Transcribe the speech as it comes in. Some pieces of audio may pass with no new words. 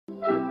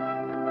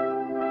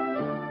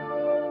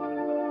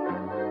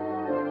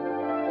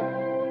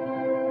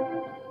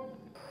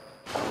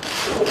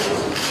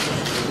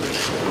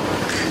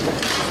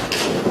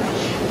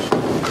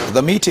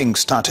The meeting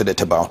started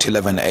at about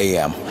 11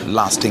 a.m.,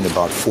 lasting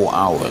about 4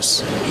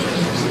 hours.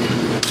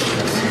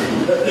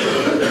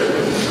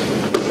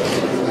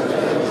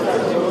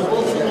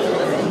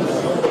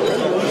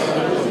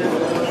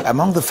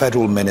 Among the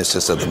federal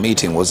ministers at the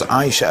meeting was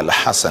Aisha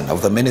Al-Hassan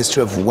of the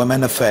Ministry of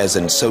Women Affairs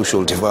and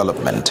Social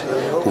Development,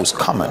 whose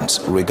comments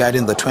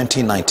regarding the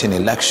 2019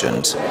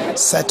 elections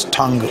set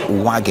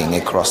tongue wagging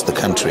across the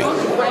country.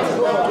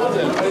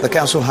 The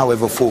council,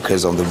 however,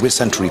 focused on the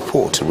recent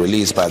report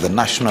released by the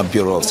National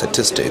Bureau of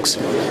Statistics,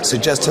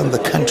 suggesting the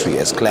country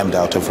has climbed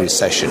out of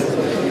recession.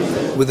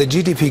 With the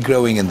GDP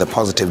growing in the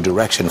positive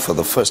direction for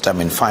the first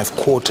time in 5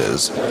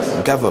 quarters,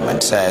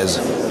 government says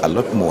a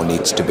lot more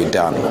needs to be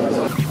done.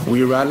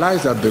 We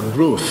realize that the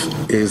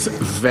growth is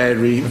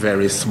very,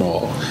 very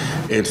small.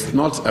 It's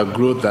not a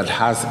growth that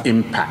has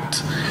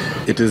impact.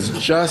 It is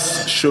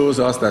just shows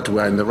us that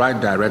we're in the right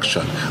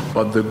direction,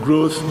 but the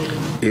growth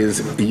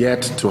is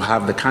yet to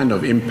have the kind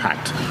of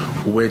impact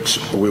which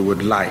we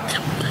would like.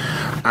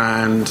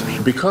 And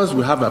because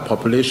we have a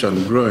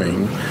population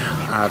growing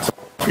at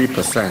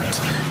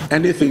 3%,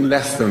 anything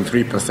less than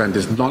 3%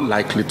 is not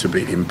likely to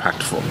be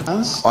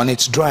impactful. On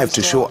its drive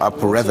to show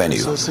up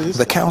revenue,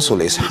 the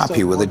council is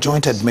happy with the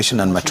Joint Admission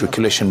and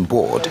Matriculation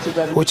Board,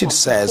 which it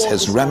says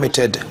has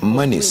remitted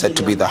money said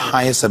to be the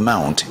highest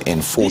amount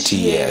in 40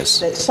 years.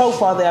 So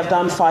far they have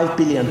done 5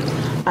 billion,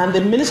 and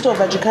the Minister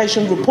of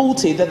Education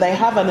reported that they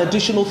have an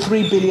additional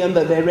 3 billion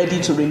that they're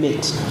ready to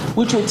remit,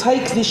 which will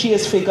take this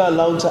year's figure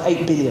alone to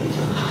 8 billion.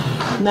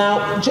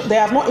 Now, they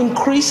have not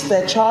increased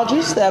their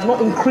charges, they have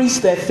not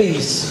increased their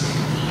fees.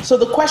 So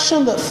the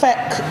question that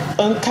FEC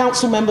and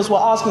council members were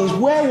asking is,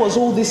 where was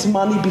all this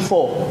money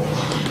before?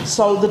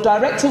 So the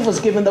directive was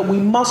given that we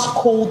must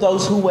call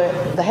those who were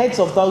the heads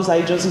of those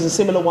agencies and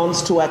similar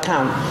ones to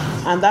account.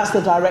 And that's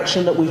the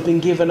direction that we've been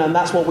given, and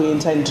that's what we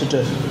intend to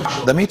do.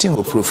 The meeting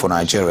will prove for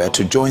Nigeria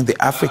to join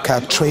the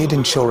Africa Trade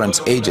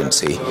Insurance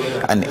Agency,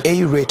 an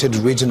A-rated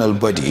regional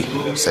body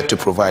set to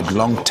provide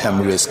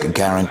long-term risk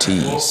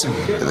guarantees.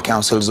 The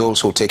council is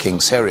also taking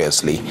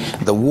seriously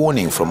the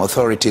warning from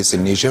authorities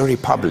in Niger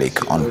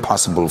Republic on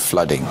possible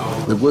flooding.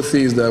 The good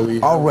thing is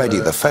that already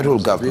the federal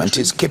government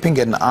is keeping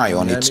an eye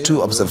on its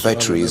 2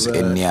 observatories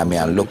in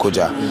Niamey and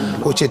Lokoja,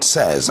 which it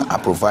says are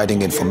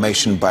providing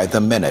information by the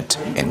minute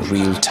in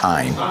real time.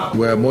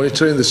 We are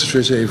monitoring the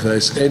situation. If there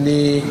is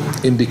any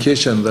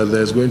indication that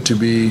there's going to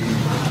be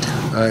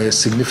a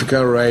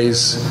significant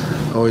rise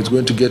or it's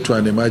going to get to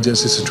an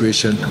emergency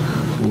situation,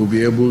 we'll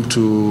be able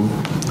to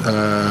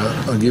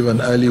give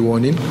an early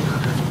warning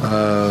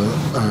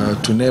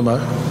to NEMA,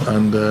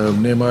 and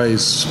NEMA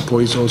is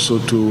poised also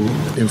to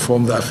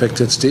inform the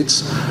affected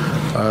states,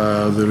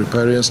 the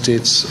riparian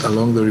states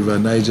along the River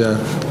Niger,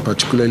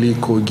 particularly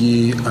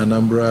Kogi,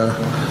 Anambra,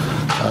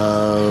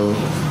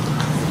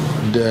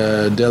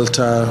 the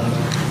Delta,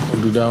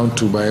 down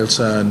to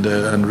Bayelsa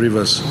and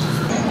rivers.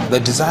 The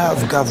desire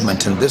of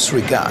government in this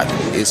regard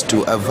is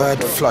to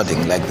avert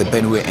flooding like the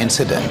Benue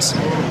incidents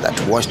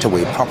that washed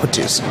away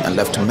properties and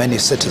left many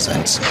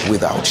citizens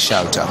without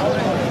shelter.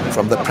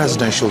 From the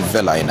presidential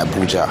villa in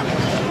Abuja,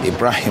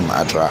 Ibrahim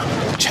Adra,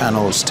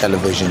 Channels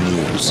Television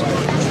News.